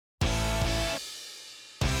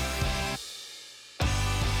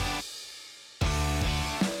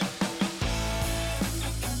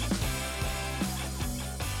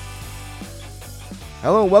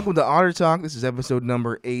Hello and welcome to Otter Talk. This is episode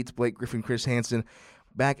number 8. Blake Griffin, Chris Hansen,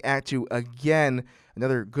 back at you again.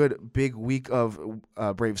 Another good big week of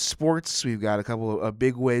Brave sports. We've got a couple of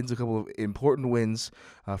big wins, a couple of important wins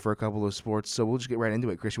for a couple of sports. So we'll just get right into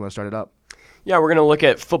it. Chris, you want to start it up? Yeah, we're going to look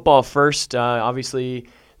at football first. Obviously,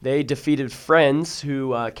 they defeated Friends,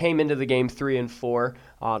 who came into the game 3-4.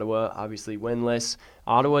 Ottawa, obviously winless.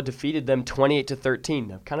 Ottawa defeated them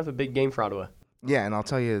 28-13. Kind of a big game for Ottawa. Yeah, and I'll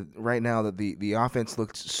tell you right now that the offense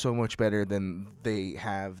looked so much better than they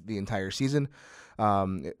have the entire season. A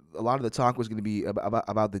lot of the talk was going to be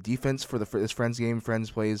about the defense for this Friends game. Friends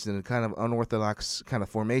plays in a kind of unorthodox kind of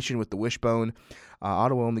formation with the wishbone.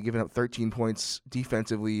 Ottawa only giving up 13 points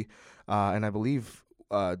defensively, and I believe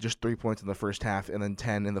just 3 points in the first half and then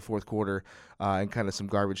 10 in the fourth quarter, and kind of some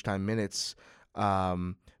garbage time minutes.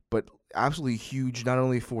 But absolutely huge, not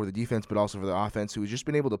only for the defense but also for the offense, who has just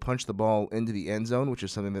been able to punch the ball into the end zone, which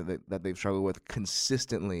is something that they've struggled with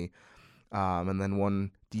consistently. And then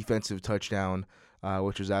one defensive touchdown,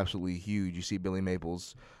 which was absolutely huge. You see Billy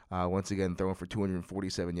Maples once again throwing for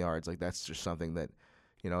 247 yards. Like, that's just something that,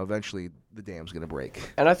 eventually the dam's going to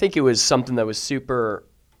break. And I think it was something that was super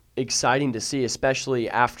exciting to see, especially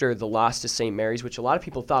after the loss to St. Mary's, which a lot of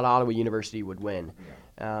people thought Ottawa University would win.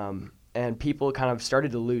 Yeah. And people kind of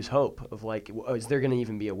started to lose hope of, like, is there going to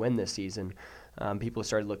even be a win this season? People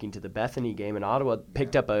started looking to the Bethany game, and Ottawa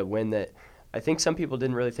picked up a win that I think some people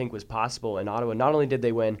didn't really think was possible. And Ottawa, not only did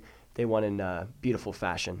they win, they won in beautiful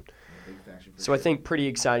fashion. So I think pretty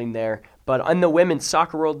exciting there. But on the women's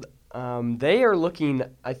soccer world, they are looking,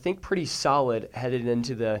 I think, pretty solid headed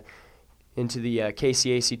into the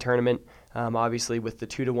KCAC tournament, obviously with the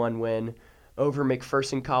 2-1 win over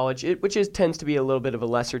McPherson College, which tends to be a little bit of a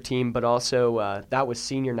lesser team, but also that was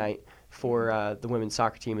senior night for the women's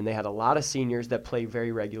soccer team, and they had a lot of seniors that play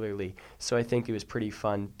very regularly. So I think it was pretty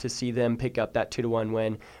fun to see them pick up that 2-1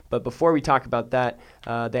 win. But before we talk about that,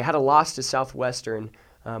 they had a loss to Southwestern,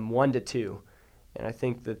 1-2, and I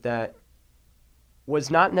think that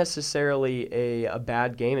was not necessarily a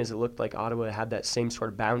bad game, as it looked like Ottawa had that same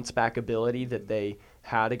sort of bounce-back ability that they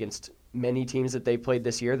had against many teams that they played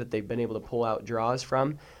this year that they've been able to pull out draws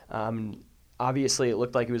from. Obviously, it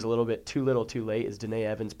looked like it was a little bit too little too late as Danae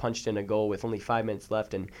Evans punched in a goal with only 5 minutes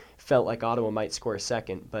left and felt like Ottawa might score a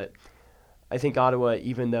second. But I think Ottawa,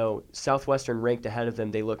 even though Southwestern ranked ahead of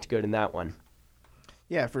them, they looked good in that one.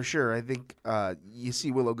 Yeah, for sure. I think you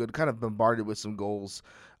see Willow Good kind of bombarded with some goals.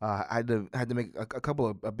 Had to make a couple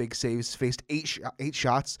of big saves. Faced eight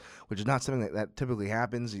shots, which is not something that typically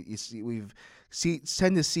happens. You see,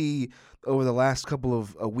 tend to see over the last couple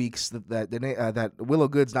of weeks that Willow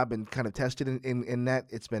Good's not been kind of tested in net.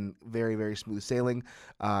 It's been very, very smooth sailing,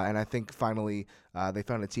 and I think finally they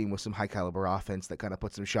found a team with some high caliber offense that kind of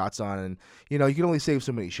put some shots on. And you can only save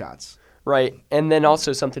so many shots. Right, and then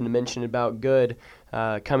also something to mention about Good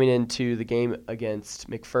coming into the game against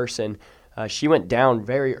McPherson. She went down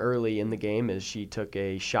very early in the game as she took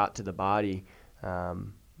a shot to the body.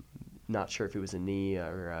 Not sure if it was a knee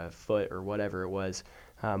or a foot or whatever it was,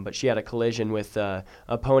 but she had a collision with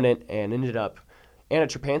opponent and ended up. Anna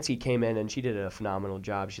Trapansky came in and she did a phenomenal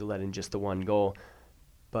job. She let in just the one goal.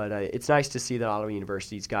 But it's nice to see that Ottawa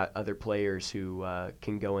University's got other players who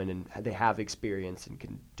can go in and they have experience and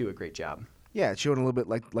can do a great job. Yeah, it's showing a little bit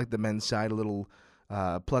like the men's side, a little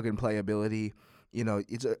plug and play ability.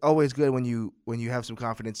 It's always good when you have some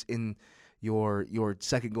confidence in your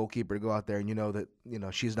second goalkeeper to go out there and that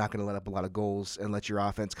she's not going to let up a lot of goals and let your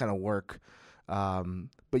offense kind of work.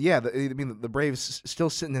 But yeah, the Braves still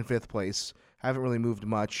sitting in fifth place, haven't really moved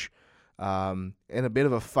much, in a bit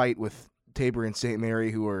of a fight with Tabor and St. Mary,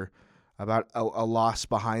 who are about a loss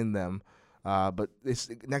behind them. But this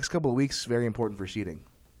next couple of weeks very important for seeding.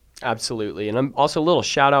 Absolutely, and I'm also a little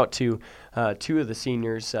shout out to two of the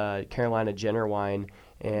seniors, Carolina Jennerwine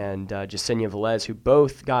and Jasenia Velez, who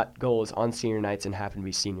both got goals on senior nights and happen to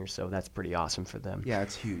be seniors, so that's pretty awesome for them. Yeah,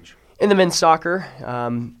 it's huge. In the men's soccer,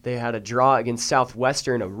 they had a draw against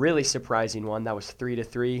Southwestern, a really surprising one. That was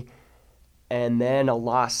 3-3. And then a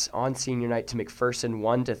loss on senior night to McPherson,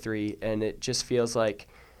 1-3. And it just feels like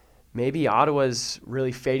maybe Ottawa's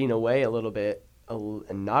really fading away a little bit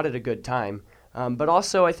and not at a good time. But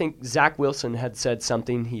also I think Zach Wilson had said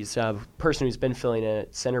something. He's a person who's been filling in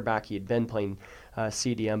at center back. He had been playing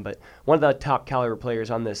CDM, but one of the top caliber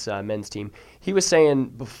players on this men's team. He was saying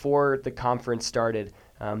before the conference started,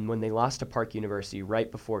 when they lost to Park University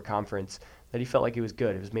right before conference, that he felt like it was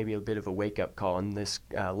good. It was maybe a bit of a wake-up call, and this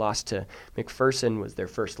loss to McPherson was their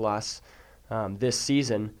first loss this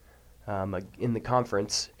season in the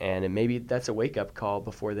conference, and maybe that's a wake-up call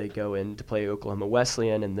before they go in to play Oklahoma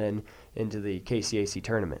Wesleyan and then into the KCAC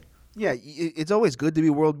tournament. Yeah, it's always good to be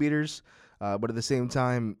world beaters, but at the same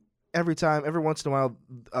time, every once in a while,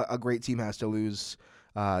 a great team has to lose.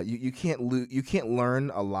 You can't you can't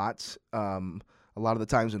learn a lot. A lot of the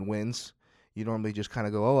times in wins, you normally just kind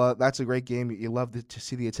of go, "Oh, that's a great game." You love to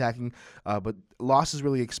see the attacking, but losses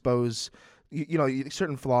really expose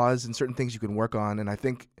certain flaws and certain things you can work on. And I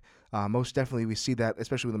think most definitely we see that,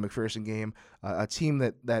 especially with the McPherson game, a team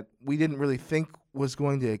that we didn't really think was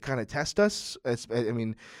going to kind of test us. I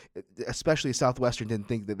mean, especially Southwestern didn't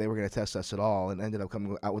think that they were going to test us at all, and ended up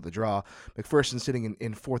coming out with a draw. McPherson sitting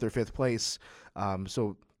in fourth or fifth place,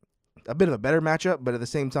 so a bit of a better matchup, but at the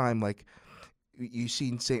same time, like, you've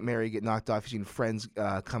seen St. Mary get knocked off. You've seen Friends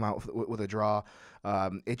come out with a draw.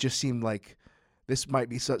 It just seemed like this might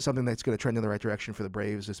be something that's going to trend in the right direction for the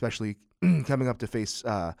Braves, especially coming up to face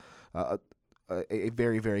a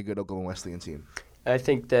very, very good Oklahoma Wesleyan team. I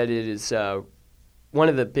think that it is one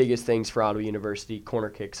of the biggest things for Ottawa University. Corner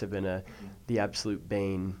kicks have been the absolute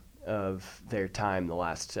bane of their time the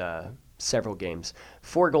last several games.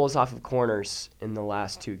 4 goals off of corners in the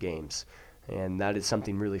last 2 games. And that is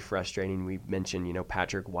something really frustrating. We mentioned,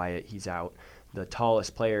 Patrick Wyatt, he's out. The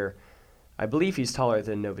tallest player, I believe he's taller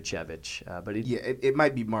than Novichevich. But it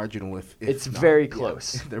might be marginal if it's not. very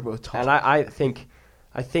close. Yeah, they're both tall. And I think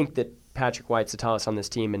that Patrick Wyatt's the tallest on this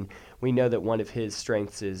team, and we know that one of his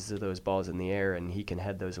strengths is those balls in the air, and he can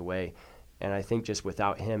head those away. And I think just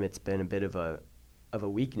without him, it's been a bit of a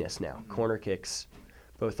weakness now. Mm-hmm. Corner kicks,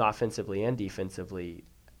 both offensively and defensively,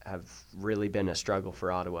 have really been a struggle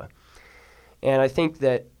for Ottawa. And I think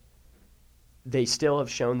that they still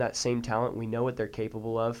have shown that same talent. We know what they're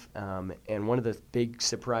capable of. And one of the big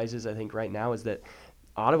surprises, I think, right now is that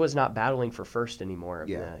Ottawa's not battling for first anymore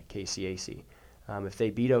in the KCAC. If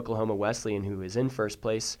they beat Oklahoma Wesleyan, who is in first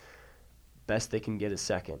place, best they can get is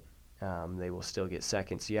second. They will still get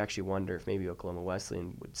second. So you actually wonder if maybe Oklahoma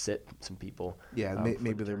Wesleyan would sit some people. Yeah,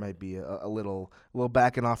 maybe there might be a little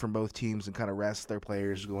backing off from both teams and kind of rest their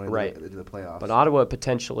players going into the playoffs. But Ottawa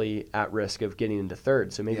potentially at risk of getting into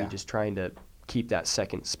third, so maybe just trying to keep that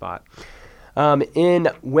second spot. In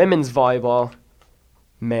women's volleyball,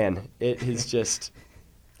 man, it is just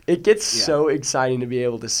it gets so exciting to be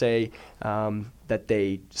able to say that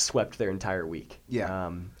they swept their entire week.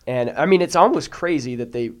 Yeah. And I mean, it's almost crazy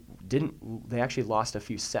that they actually lost a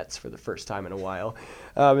few sets for the first time in a while.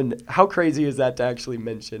 And how crazy is that to actually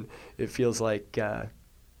mention? It feels like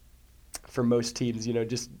for most teams,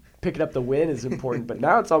 just picking up the win is important. But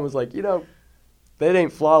now it's almost like, that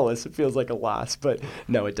ain't flawless. It feels like a loss. But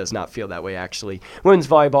no, it does not feel that way, actually. Women's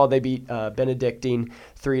volleyball, they beat Benedictine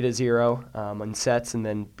 3-0 on sets, and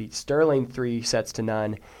then beat Sterling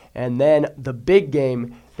 3-0. And then the big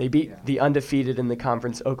game, they beat the undefeated in the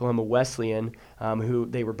conference, Oklahoma Wesleyan, who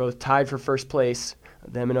they were both tied for first place.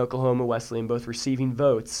 Them and Oklahoma Wesleyan both receiving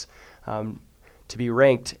votes to be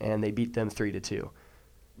ranked, and they beat them 3-2.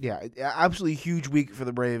 Yeah, absolutely huge week for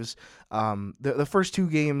the Braves. The first 2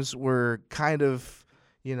 games were kind of,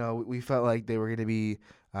 we felt like they were going to be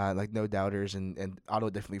like no doubters, and Ottawa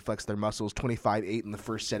definitely flexed their muscles. 25-8 in the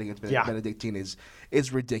first set against Benedictine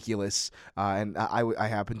is ridiculous. And I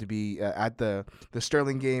happened to be at the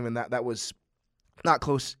Sterling game, and that was not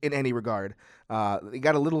close in any regard. It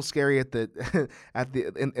got a little scary at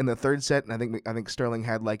in the third set, and I think Sterling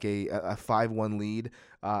had like a 5-1 lead,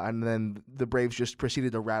 and then the Braves just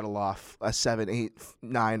proceeded to rattle off a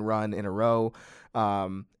 7-8-9 run in a row.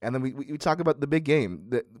 And then we talk about the big game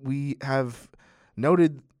that we have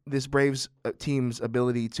noted this Braves team's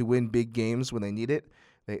ability to win big games when they need it.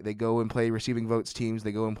 They go and play receiving votes teams.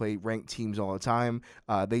 They go and play ranked teams all the time.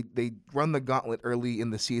 They run the gauntlet early in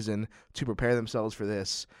the season to prepare themselves for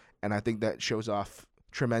this, and I think that shows off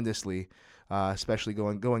tremendously, especially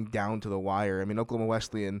going down to the wire. I mean, Oklahoma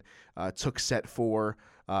Wesleyan took set 4.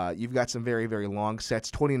 You've got some very, very long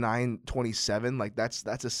sets, 29-27. Like that's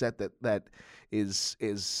a set that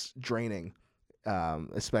is draining,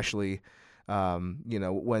 especially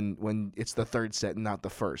when it's the third set and not the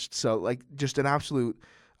first. So like just an absolute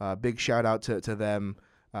big shout out to them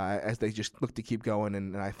as they just look to keep going,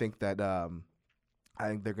 and I think that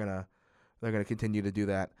they're gonna continue to do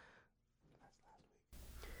that.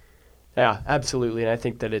 Yeah, absolutely, and I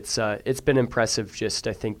think that it's been impressive. Just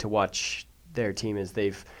I think to watch their team as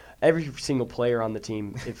every single player on the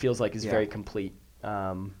team, it feels like is very complete.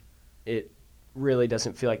 It really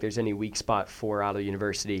doesn't feel like there's any weak spot for Ottawa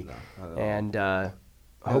University, and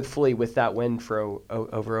hopefully with that win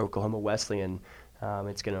over Oklahoma Wesleyan,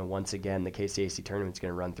 it's going to once again, the KCAC tournament's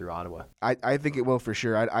going to run through Ottawa. I think it will for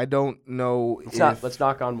sure. I don't know let's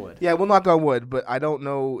knock on wood. Yeah, we'll knock on wood, but I don't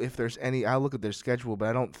know if there's any. I'll look at their schedule, but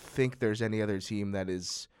I don't think there's any other team that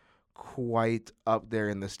is quite up there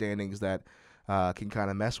in the standings that can kind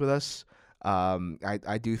of mess with us.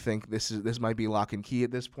 I do think this might be lock and key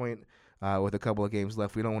at this point. With a couple of games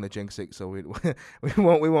left, we don't want to jinx it, so we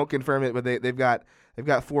won't confirm it. But they've got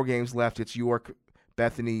 4 games left. It's York,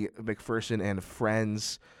 Bethany, McPherson, and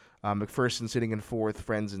Friends. McPherson sitting in 4th,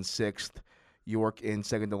 Friends in 6th, York in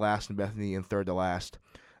 2nd to last, and Bethany in 3rd to last.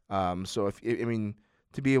 So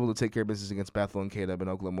to be able to take care of business against Bethel and Caleb and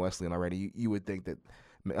Oklahoma Wesleyan already, you would think that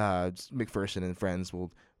McPherson and Friends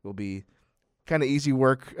will be kind of easy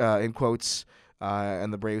work in quotes.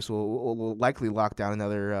 And the Braves will likely lock down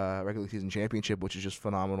another regular season championship, which is just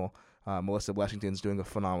phenomenal. Melissa Blessington's doing a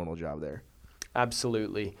phenomenal job there.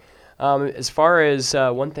 Absolutely. As far as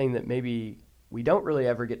one thing that maybe we don't really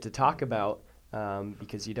ever get to talk about,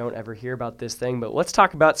 because you don't ever hear about this thing, but let's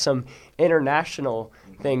talk about some international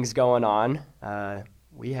things going on.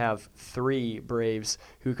 We have 3 Braves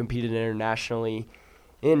who competed internationally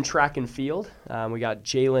in track and field. We got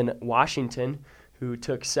Jalen Washington, who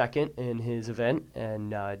took 2nd in his event,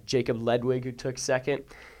 and Jacob Ledwig, who took 2nd,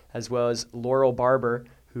 as well as Laurel Barber,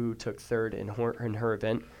 who took 3rd in her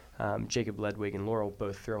event. Jacob Ledwig and Laurel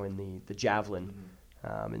both throw in the javelin,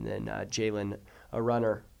 and then Jalen, a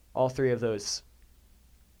runner. All 3 of those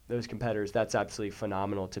competitors, that's absolutely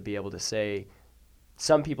phenomenal to be able to say.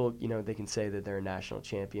 Some people, they can say that they're a national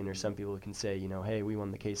champion, or some people can say, hey, we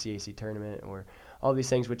won the KCAC tournament, or all these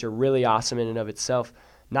things, which are really awesome in and of itself.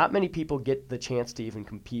 Not many people get the chance to even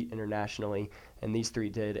compete internationally, and these 3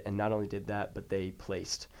 did, and not only did that, but they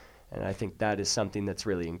placed. And I think that is something that's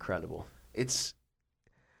really incredible. It's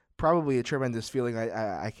probably a tremendous feeling.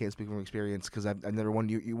 I can't speak from experience because I've never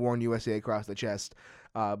worn USA across the chest,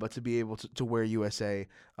 but to be able to wear USA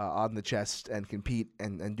on the chest and compete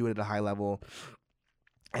and do it at a high level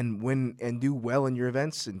and win and do well in your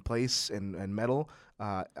events and place and medal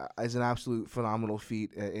is an absolute phenomenal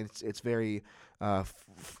feat. It's very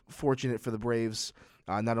fortunate for the Braves,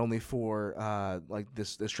 not only for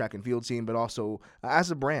this track and field team, but also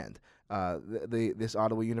as a brand. This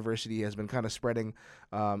Ottawa University has been kind of spreading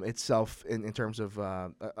itself in terms of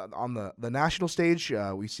on the national stage.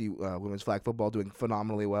 We see women's flag football doing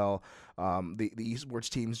phenomenally well. The esports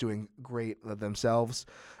teams doing great themselves.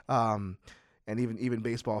 And even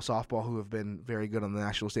baseball, softball, who have been very good on the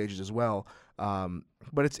national stages as well.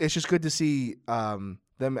 But it's just good to see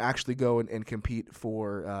them actually go and compete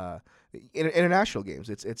for international games.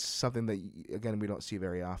 It's something that, again, we don't see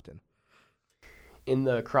very often. In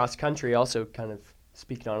the cross country, also kind of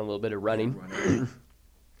speaking on a little bit of running,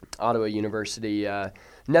 Ottawa University,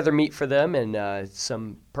 another meet for them, and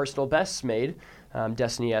some personal bests made.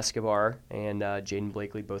 Destiny Escobar and Jaden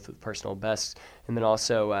Blakely, both with personal bests. And then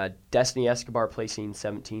also Destiny Escobar placing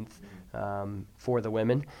 17th for the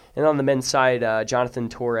women. And on the men's side, Jonathan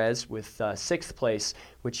Torres with 6th place,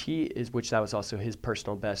 which that was also his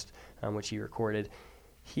personal best, which he recorded.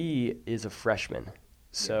 He is a freshman.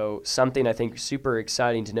 So something I think super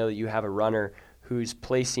exciting to know that you have a runner who's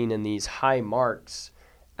placing in these high marks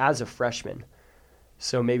as a freshman.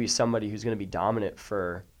 So maybe somebody who's going to be dominant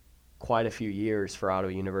for quite a few years for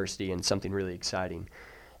Ottawa University, and something really exciting.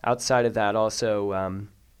 Outside of that, also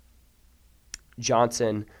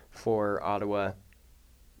Johnson for Ottawa.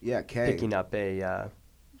 Yeah, picking up a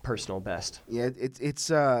personal best. Yeah, it's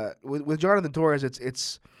with Jonathan Torres,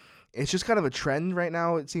 it's just kind of a trend right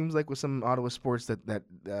now. It seems like with some Ottawa sports that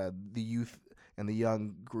the youth and the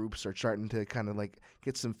young groups are starting to kind of like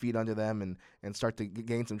get some feet under them and start to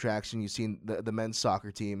gain some traction. You've seen the men's soccer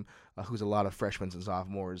team, who's a lot of freshmen and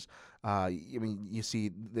sophomores. You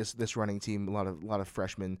see this running team, a lot of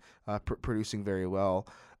freshmen producing very well.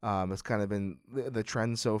 It's kind of been the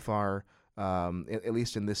trend so far, at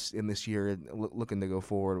least in this year, looking to go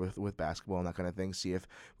forward with basketball and that kind of thing. See if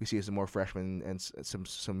we see some more freshmen and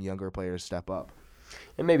some younger players step up.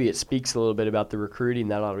 And maybe it speaks a little bit about the recruiting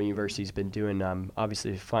that Ottawa University's been doing.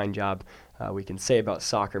 Obviously, a fine job we can say about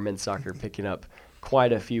soccer, men's soccer, picking up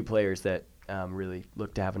quite a few players that really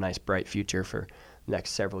look to have a nice, bright future for the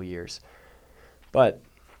next several years. But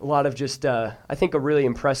a lot of just, I think, a really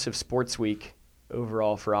impressive sports week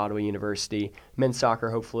overall for Ottawa University. Men's soccer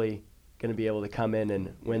hopefully going to be able to come in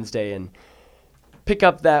and Wednesday and pick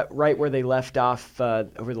up that right where they left off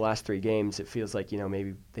over the last 3 games. It feels like,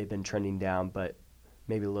 maybe they've been trending down, but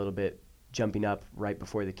maybe a little bit jumping up right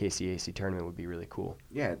before the KCAC tournament would be really cool.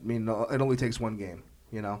 Yeah, it only takes one game,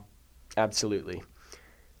 Absolutely.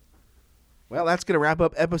 Well, that's going to wrap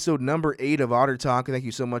up episode number 8 of Otter Talk. Thank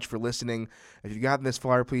you so much for listening. If you've gotten this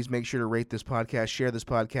far, please make sure to rate this podcast, share this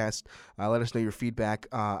podcast, let us know your feedback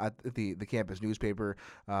at the campus newspaper,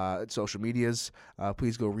 social medias.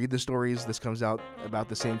 Please go read the stories. This comes out about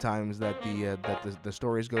the same times that the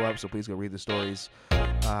stories go up, so please go read the stories. We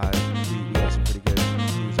have some pretty good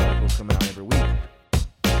news articles coming out every week.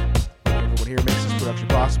 Everyone here makes this production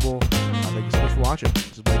possible. Thank you so much for watching.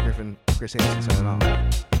 This is Blake Griffin, Chris Hansen signing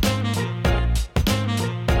off.